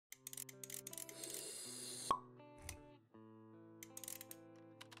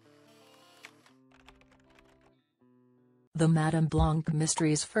The Madame Blanc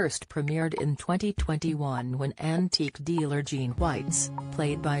mysteries first premiered in 2021 when antique dealer Jean White's,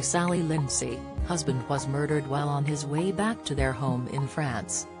 played by Sally Lindsay, husband was murdered while on his way back to their home in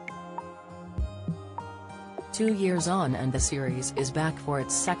France. 2 years on and the series is back for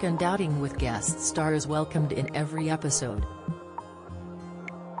its second outing with guest stars welcomed in every episode.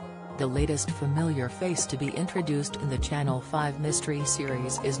 The latest familiar face to be introduced in the Channel 5 mystery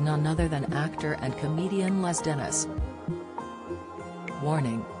series is none other than actor and comedian Les Dennis.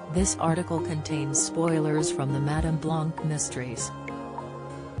 Warning: this article contains spoilers from the Madame Blanc mysteries.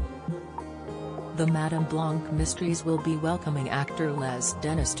 The Madame Blanc mysteries will be welcoming actor Les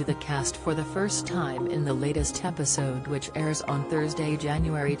Dennis to the cast for the first time in the latest episode, which airs on Thursday,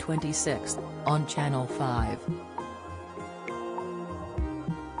 January 26, on Channel 5.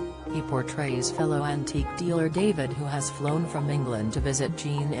 He portrays fellow antique dealer David, who has flown from England to visit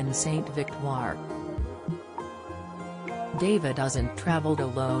Jean in Saint Victoire. David hasn't travelled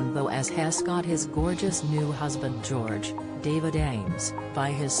alone though, as has got his gorgeous new husband George, David Ames,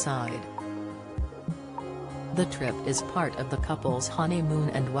 by his side. The trip is part of the couple's honeymoon,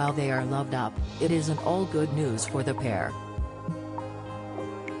 and while they are loved up, it isn't all good news for the pair.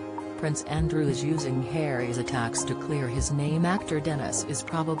 Prince Andrew is using Harry's attacks to clear his name. Actor Dennis is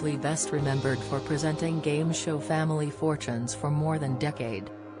probably best remembered for presenting game show Family Fortunes for more than a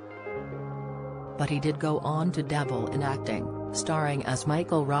decade. But he did go on to dabble in acting, starring as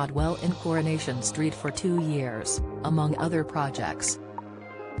Michael Rodwell in Coronation Street for 2 years, among other projects.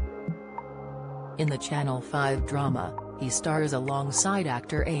 In the Channel 5 drama, he stars alongside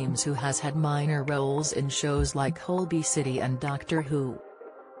actor Ames, who has had minor roles in shows like Holby City and Doctor Who.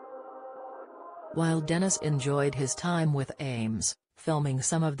 While Dennis enjoyed his time with Ames, filming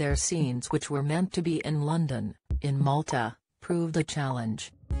some of their scenes which were meant to be in London, in Malta, proved a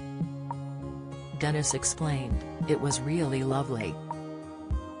challenge. Dennis explained, "It was really lovely.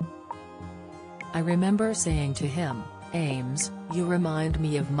 I remember saying to him, 'Ames, you remind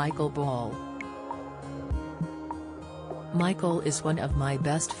me of Michael Ball. Michael is one of my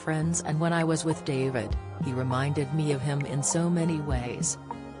best friends, and when I was with David, he reminded me of him in so many ways.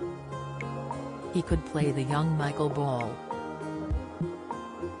 He could play the young Michael Ball.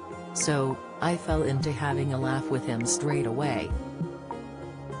 So, I fell into having a laugh with him straight away.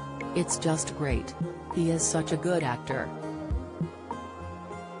 It's just great. He is such a good actor.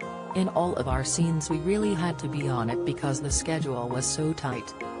 In all of our scenes we really had to be on it because the schedule was so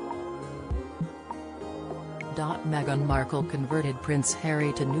tight.'" Meghan Markle converted Prince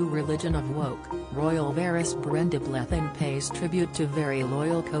Harry to new religion of woke. Royal heiress Brenda Blethyn pays tribute to very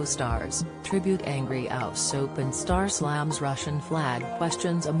loyal co-stars. Tribute: angry House soap and star slams Russian flag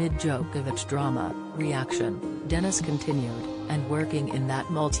questions amid Djokovic drama. Reaction: Dennis continued, "And working in that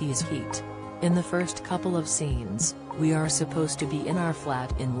Maltese heat. In the first couple of scenes, we are supposed to be in our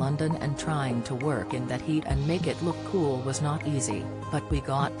flat in London, and trying to work in that heat and make it look cool was not easy, but we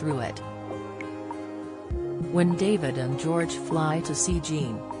got through it. When David and George fly to see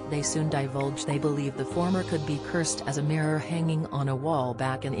Jean, they soon divulge they believe the former could be cursed as a mirror hanging on a wall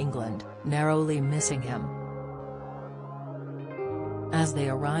back in England, narrowly missing him. As they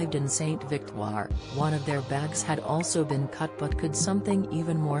arrived in Saint Victoire, one of their bags had also been cut, but could something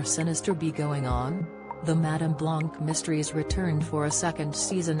even more sinister be going on? The Madame Blanc mysteries returned for a second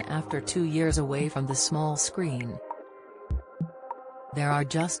season after 2 years away from the small screen. There are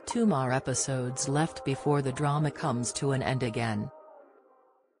just 2 more episodes left before the drama comes to an end again.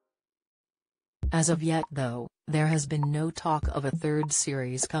 As of yet though, there has been no talk of a third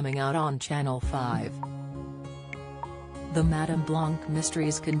series coming out on Channel 5. The Madame Blanc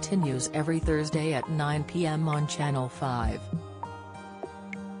mysteries continues every Thursday at 9 p.m. on Channel 5.